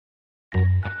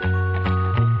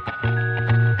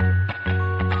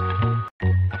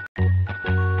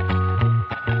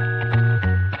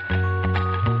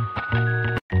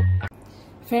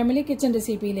Family kitchen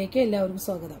റെസിപ്പിയിലേക്ക് എല്ലാവർക്കും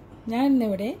സ്വാഗതം. ഞാൻ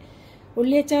ഇന്നിവിടെ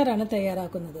ഉള്ളിയച്ചാറാണ്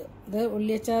തയ്യാറാക്കുന്നത്. ഇത്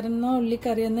ഉള്ളിയച്ചാറെന്നോ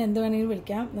ഉള്ളിക്കറിയെന്നോ എന്ത് വേണമെങ്കിലും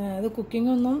വിളിക്കാം. അത്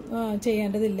കുക്കിംഗ് ഒന്നും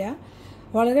ചെയ്യേണ്ടതില്ല.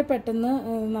 വളരെ പെട്ടെന്ന്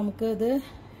നമുക്ക് ഇത്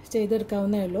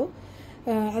ചെയ്തെടുക്കാവുന്നേ ഉള്ളൂ.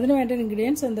 അതിന് വേണ്ട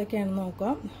ഇൻഗ്രീഡിയൻസ് എന്തൊക്കെയാണെന്ന്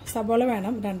നോക്കാം. സബോള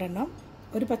വേണം 2 എണ്ണം,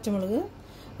 ഒരു പച്ചമുളക്,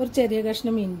 ഒരു ചെറിയ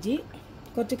കഷ്ണം ഇഞ്ചി,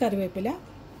 കുറച്ച് കറിവേപ്പില,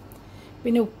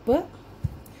 പിന്നെ ഉപ്പ്,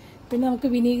 പിന്നെ നമുക്ക്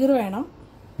വിനീഗർ വേണം,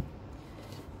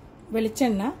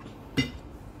 വെളിച്ചെണ്ണ,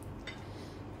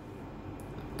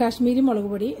 കാശ്മീരി മുളക്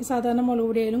പൊടി, സാധാരണ മുളക്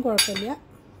പൊടി ആയാലും കുഴപ്പമില്ല,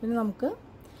 പിന്നെ നമുക്ക്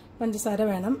പഞ്ചസാര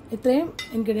വേണം. ഇത്രയും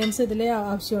ഇൻഗ്രീഡിയൻസ് ഇതിലേ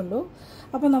ആവശ്യമുള്ളൂ.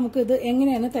 അപ്പോൾ നമുക്കിത്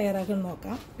എങ്ങനെയാണ് തയ്യാറാക്കുന്നത്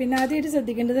നോക്കാം. പിന്നെ ആദ്യമായിട്ട്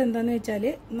ശ്രദ്ധിക്കേണ്ടത് എന്താണെന്ന് വെച്ചാൽ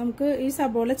നമുക്ക് ഈ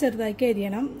സബോള ചെറുതാക്കി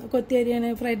അരിയണം. കൊത്തി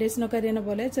അരിയണം, ഫ്രൈഡ് റൈസിനൊക്കെ അരിയണ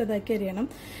പോലെ ചെറുതാക്കി അരിയണം.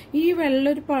 ഈ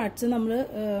വെള്ളൊരു പാർട്സ് നമ്മൾ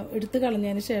എടുത്ത്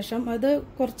കളഞ്ഞതിന് ശേഷം അത്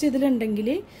കുറച്ച് ഇതിലുണ്ടെങ്കിൽ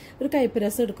ഒരു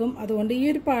കയ്പ്പ് എടുക്കും. അതുകൊണ്ട് ഈ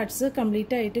ഒരു പാർട്സ്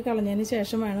കംപ്ലീറ്റ് ആയിട്ട് കളഞ്ഞതിന്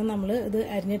ശേഷം വേണം നമ്മൾ ഇത്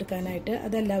അരിഞ്ഞെടുക്കാനായിട്ട്.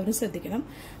 അതെല്ലാവരും ശ്രദ്ധിക്കണം.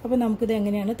 അപ്പോൾ നമുക്കിത്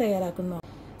എങ്ങനെയാണ് തയ്യാറാക്കുന്നത്.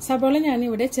 സബോള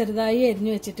ഞാനിവിടെ ചെറുതായി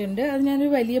അരിഞ്ഞു വെച്ചിട്ടുണ്ട്. അത് ഞാനൊരു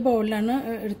വലിയ ബൗളിലാണ്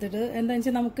എടുത്തിട്ട്. എന്താണെന്ന്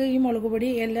വെച്ചാൽ നമുക്ക് ഈ മുളക് പൊടി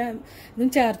എല്ലാം ഇതും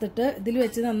ചേർത്തിട്ട് ഇതിൽ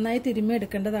വെച്ച് നന്നായി തിരുമ്മി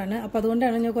എടുക്കേണ്ടതാണ്. അപ്പം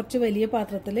അതുകൊണ്ടാണ് ഞാൻ കുറച്ച് വലിയ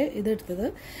പാത്രത്തിൽ ഇത് എടുത്തത്.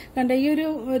 കണ്ട ഈ ഒരു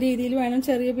രീതിയിൽ വേണം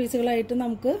ചെറിയ പീസുകളായിട്ട്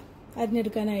നമുക്ക്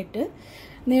അരിഞ്ഞെടുക്കാനായിട്ട്.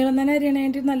 നീളം തന്നെ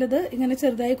അരിയണേണ്ടി നല്ലത് ഇങ്ങനെ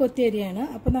ചെറുതായി കൊത്തി അരിയാണ്.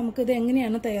 അപ്പം നമുക്കിത്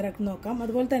എങ്ങനെയാണ് തയ്യാറാക്കി നോക്കാം.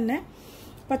 അതുപോലെ തന്നെ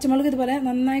പച്ചമുളക് ഇതുപോലെ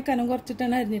നന്നായി കനം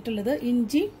കുറച്ചിട്ടാണ് അരിഞ്ഞിട്ടുള്ളത്.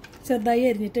 ഇഞ്ചി ചെറുതായി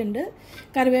അരിഞ്ഞിട്ടുണ്ട്.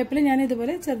 കറിവേപ്പില ഞാൻ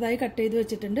ഇതുപോലെ ചെറുതായി കട്ട് ചെയ്ത്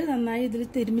വെച്ചിട്ടുണ്ട്. നന്നായി ഇതിൽ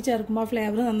തിരുമ്മി ചേർക്കുമ്പോൾ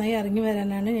ഫ്ലേവർ നന്നായി ഇറങ്ങി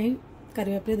വരാനാണ് ഞാൻ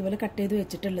കറിവേപ്പില ഇതുപോലെ കട്ട് ചെയ്ത്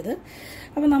വെച്ചിട്ടുള്ളത്.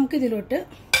 അപ്പോൾ നമുക്കിതിലോട്ട്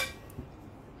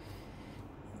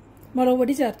മുളക്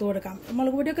പൊടി ചേർത്ത് കൊടുക്കാം.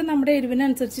 മുളക് പൊടിയൊക്കെ നമ്മുടെ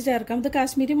എരിവിനനുസരിച്ച് ചേർക്കാം. ഇത്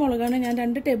കാശ്മീരി മുളകാണ്. ഞാൻ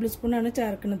 2 ടേബിൾ സ്പൂണാണ്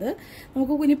ചേർക്കുന്നത്.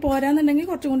 നമുക്ക് ഇനി പോരാന്നുണ്ടെങ്കിൽ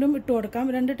കുറച്ചും കൊണ്ടും ഇട്ട് കൊടുക്കാം.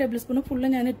 2 ടേബിൾ സ്പൂൺ ഫുള്ള്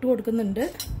ഞാൻ ഇട്ട് കൊടുക്കുന്നുണ്ട്.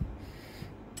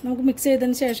 നമുക്ക് മിക്സ്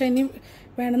ചെയ്തതിന് ശേഷം ഇനി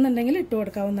വേണമെന്നുണ്ടെങ്കിൽ ഇട്ട്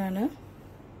കൊടുക്കാവുന്നതാണ്.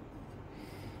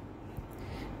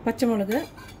 പച്ചമുളക്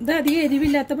ഇത് അധികം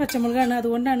എരിവില്ലാത്ത പച്ചമുളകാണ്,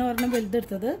 അതുകൊണ്ടാണ് ഒരെണ്ണം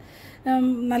വലുതെടുത്തത്.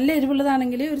 നല്ല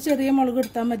എരിവുള്ളതാണെങ്കിൽ ഒരു ചെറിയ മുളക്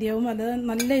എടുത്താൽ മതിയാവും. അത്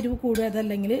നല്ല എരിവ് കൂടുക.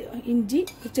 അതല്ലെങ്കിൽ ഇഞ്ചി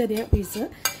ചെറിയ പീസ്.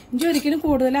 ഇഞ്ചി ഒരിക്കലും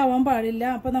കൂടുതലാവാൻ പാടില്ല.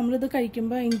 അപ്പോൾ നമ്മളിത്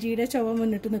കഴിക്കുമ്പോൾ ഇഞ്ചിയുടെ ചുവ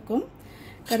മുന്നിട്ട് നിൽക്കും.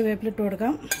 കറിവേപ്പില ഇട്ട്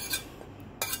കൊടുക്കാം.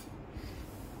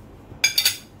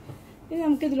 ഇനി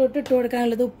നമുക്കിതിലോട്ട് ഇട്ട്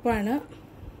കൊടുക്കാനുള്ളത് ഉപ്പാണ്.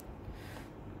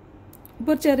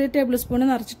 ഇപ്പോൾ ഒരു ചെറിയ ടേബിൾ സ്പൂൺ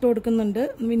നിറച്ചിട്ട് കൊടുക്കുന്നുണ്ട്.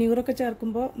 വിനീഗറൊക്കെ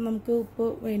ചേർക്കുമ്പോൾ നമുക്ക് ഉപ്പ്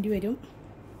വേണ്ടി വരും.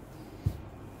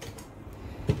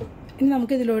 ഇനി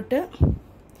നമുക്കിതിലോട്ട്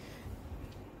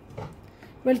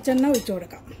വെളിച്ചെണ്ണ ഒഴിച്ചു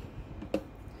കൊടുക്കാം.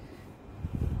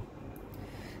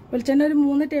 വെളിച്ചെണ്ണ ഒരു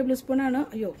 3 ടേബിൾ സ്പൂണാണ്.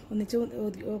 ഒന്നിച്ച്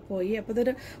പോയി. അപ്പോൾ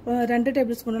ഇതൊരു 2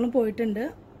 ടേബിൾ സ്പൂണോളം പോയിട്ടുണ്ട്.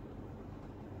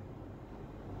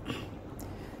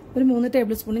 ഒരു 3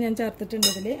 ടേബിൾ സ്പൂൺ ഞാൻ ചേർത്തിട്ടുണ്ട്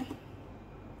ഇതിൽ.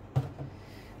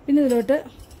 പിന്നെ ഇതിലോട്ട്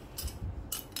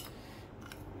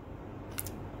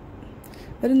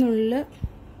ഒരു നുള്ള്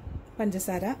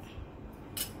പഞ്ചസാര.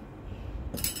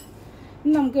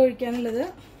 ഇനി നമുക്ക് ഒഴിക്കാനുള്ളത്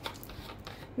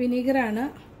വിനീഗറാണ്.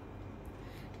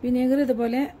 വിനീഗർ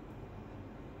ഇതുപോലെ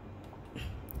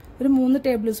ഒരു 3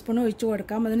 ടേബിൾ സ്പൂൺ ഒഴിച്ചു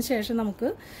കൊടുക്കാം. അതിന് ശേഷം നമുക്ക്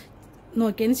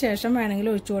നോക്കിയതിന് ശേഷം വേണമെങ്കിൽ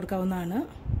ഒഴിച്ചു കൊടുക്കാവുന്നതാണ്.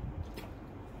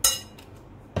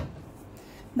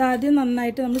 ഇതാദ്യം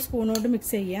നന്നായിട്ട് നമ്മൾ സ്പൂൺ കൊണ്ട്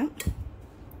മിക്സ് ചെയ്യാം.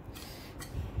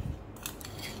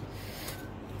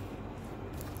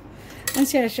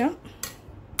 അതിനുശേഷം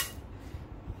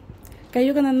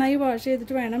കൈയൊക്കെ നന്നായി വാഷ്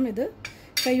ചെയ്തിട്ട് വേണം ഇത്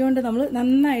കൈ കൊണ്ട് നമ്മൾ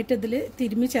നന്നായിട്ട് ഇതിൽ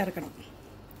തിരുമ്മി ചേർക്കണം.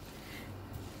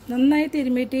 നന്നായി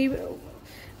തിരുമ്മിയിട്ട് ഈ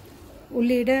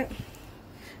ഉള്ളിയുടെ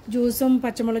ജ്യൂസും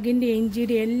പച്ചമുളകിൻ്റെ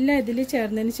ഇഞ്ചിയുടെ എല്ലാം ഇതിൽ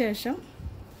ചേർന്നതിന് ശേഷം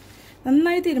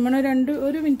നന്നായി തിരുമ്മണം.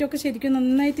 ഒരു മിനിറ്റൊക്കെ ശരിക്കും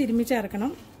നന്നായി തിരുമ്മി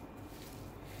ചേർക്കണം.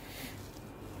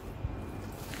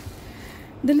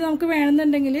 ഇതിൽ നമുക്ക്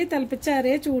വേണമെന്നുണ്ടെങ്കിൽ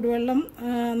തിളപ്പിച്ചാറിയ ചൂടുവെള്ളം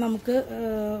നമുക്ക്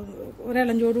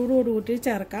ഒരിളം ചൂടോട് കൂട്ടി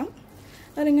ചേർക്കാം.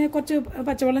 അതിങ്ങനെ കുറച്ച്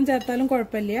പച്ചവെള്ളം ചേർത്താലും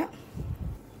കുഴപ്പമില്ല.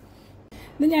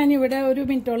 ഇത് ഞാനിവിടെ ഒരു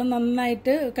മിനിറ്റോളം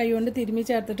നന്നായിട്ട് കൈകൊണ്ട് തിരുമ്മി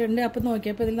ചേർത്തിട്ടുണ്ട്. അപ്പോൾ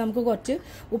നോക്കിയപ്പോൾ ഇതിൽ നമുക്ക് കുറച്ച്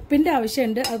ഉപ്പിൻ്റെ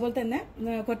ആവശ്യമുണ്ട്. അതുപോലെ തന്നെ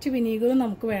കുറച്ച് വിനീഗറും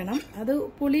നമുക്ക് വേണം. അത്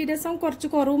പുളി രസം കുറച്ച്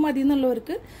കുറവ് മതി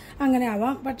എന്നുള്ളവർക്ക് അങ്ങനെ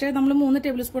ആവാം. പക്ഷേ നമ്മൾ 3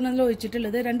 ടേബിൾ സ്പൂൺ അതിൽ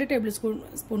ഒഴിച്ചിട്ടുള്ളത്. 2 ടേബിൾ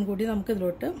സ്പൂൺ കൂടി നമുക്ക്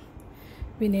ഇതിലോട്ട്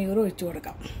വിനീഗർ ഒഴിച്ചു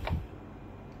കൊടുക്കാം.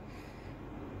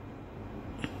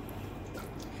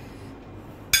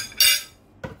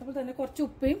 അപ്പോൾ തന്നെ കുറച്ച്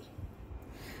ഉപ്പയും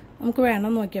നമുക്ക്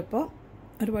വേണം. നോക്കിയപ്പോൾ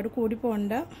ഒരുപാട് കൂടി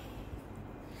പോകണ്ട.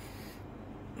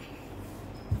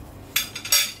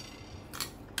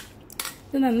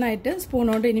 ഇത് നന്നായിട്ട് സ്പൂൺ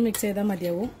കൊണ്ട് ഇനി മിക്സ് ചെയ്താൽ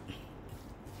മതിയാവും.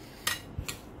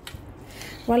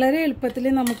 വളരെ എളുപ്പത്തിൽ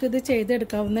നമുക്കിത്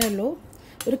ചെയ്തെടുക്കാവുന്നേ ഉള്ളൂ.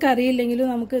 ഒരു കറിയില്ലെങ്കിലും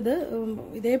നമുക്കിത്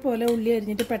ഇതേപോലെ ഉള്ളി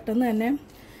അരിഞ്ഞിട്ട് പെട്ടെന്ന് തന്നെ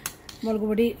മുളക്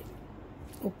പൊടി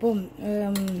ഉപ്പും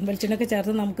വെളിച്ചെണ്ണയൊക്കെ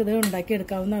ചേർത്ത് നമുക്കിത്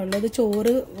ഉണ്ടാക്കിയെടുക്കാവുന്നതുള്ളൂ. ഇത്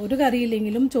ചോറ് ഒരു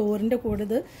കറിയില്ലെങ്കിലും ചോറിൻ്റെ കൂടെ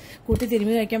ഇത് കൂട്ടി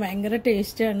തിരുമ്മി കഴിക്കാൻ ഭയങ്കര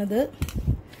ടേസ്റ്റാണിത്.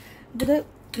 ഇത്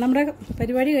നമ്മുടെ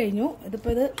പരിപാടി കഴിഞ്ഞു.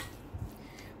 ഇതിപ്പോൾ ഇത്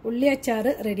ഉള്ളി അച്ചാർ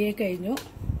റെഡിയായി കഴിഞ്ഞു.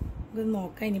 ഇത്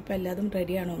നോക്കാം ഇനിയിപ്പോൾ എല്ലാതും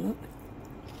റെഡിയാണോ എന്ന്.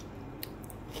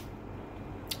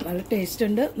 നല്ല ടേസ്റ്റ്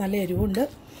ഉണ്ട്, നല്ല എരിവുണ്ട്.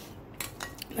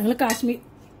 നിങ്ങൾ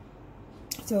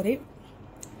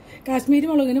കാശ്മീരി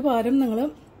മുളകിന് പകരം നിങ്ങൾ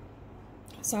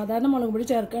സാധാരണ മുളക് പൊടി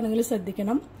ചേർക്കുകയാണെങ്കിൽ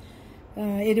ശ്രദ്ധിക്കണം,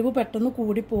 എരിവ് പെട്ടെന്ന്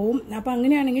കൂടിപ്പോവും. അപ്പോൾ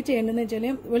അങ്ങനെയാണെങ്കിൽ ചെയ്യേണ്ടതെന്ന് വെച്ചാൽ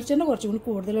വെളിച്ചെണ്ണ കുറച്ചും കൂടി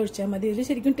കൂടുതൽ ഒഴിച്ചാൽ മതി. ഇതിൽ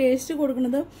ശരിക്കും ടേസ്റ്റ്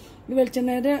കൊടുക്കുന്നത് ഈ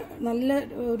വെളിച്ചെണ്ണയുടെ നല്ല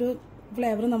ഒരു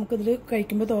ഫ്ലേവർ നമുക്കിതിൽ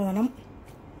കഴിക്കുമ്പോൾ തോന്നണം,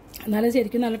 എന്നാലും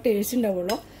ശരിക്കും നല്ല ടേസ്റ്റ്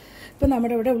ഉണ്ടാവുള്ളൂ. ഇപ്പോൾ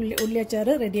നമ്മുടെ ഇവിടെ ഉള്ളി അച്ചാർ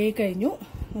റെഡിയായി കഴിഞ്ഞു.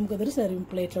 നമുക്കിതൊരു സെർവിങ്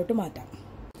പ്ലേറ്റിലോട്ട് മാറ്റാം.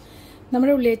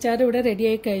 നമ്മുടെ ഉള്ളി അച്ചാർ ഇവിടെ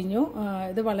റെഡിയായി കഴിഞ്ഞു.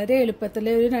 ഇത് വളരെ എളുപ്പത്തിൽ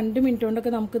ഒരു 2 മിനിറ്റ്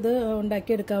കൊണ്ടൊക്കെ നമുക്കിത്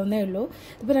ഉണ്ടാക്കിയെടുക്കാവുന്നേ ഉള്ളൂ.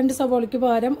 ഇപ്പോൾ 2 സവോളയ്ക്ക്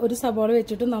പകരം 1 സവോള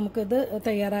വെച്ചിട്ട് നമുക്കിത്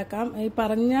തയ്യാറാക്കാം. ഈ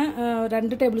പറഞ്ഞ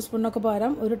 2 ടേബിൾ സ്പൂണൊക്കെ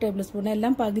പകരം 1 ടേബിൾ സ്പൂൺ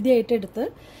എല്ലാം പകുതിയായിട്ട് എടുത്ത്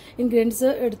ഇൻഗ്രീഡിയൻസ്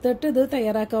എടുത്തിട്ട് ഇത്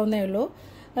തയ്യാറാക്കാവുന്നേ ഉള്ളൂ.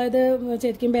 അത്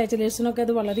ശരിക്കും ബാച്ചിലേഴ്സിനൊക്കെ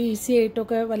അത് വളരെ ഈസി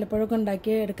ആയിട്ടൊക്കെ വല്ലപ്പോഴൊക്കെ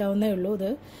ഉണ്ടാക്കി എടുക്കാവുന്നേ ഉള്ളൂ ഇത്.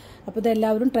 അപ്പോൾ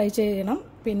ഇതെല്ലാവരും ട്രൈ ചെയ്യണം.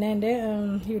 പിന്നെ എൻ്റെ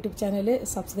യൂട്യൂബ് ചാനൽ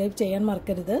സബ്സ്ക്രൈബ് ചെയ്യാൻ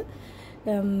മറക്കരുത്.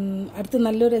 അടുത്ത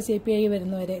നല്ലൊരു റെസിപ്പിയായി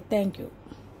വരുന്നവരെ താങ്ക് യു.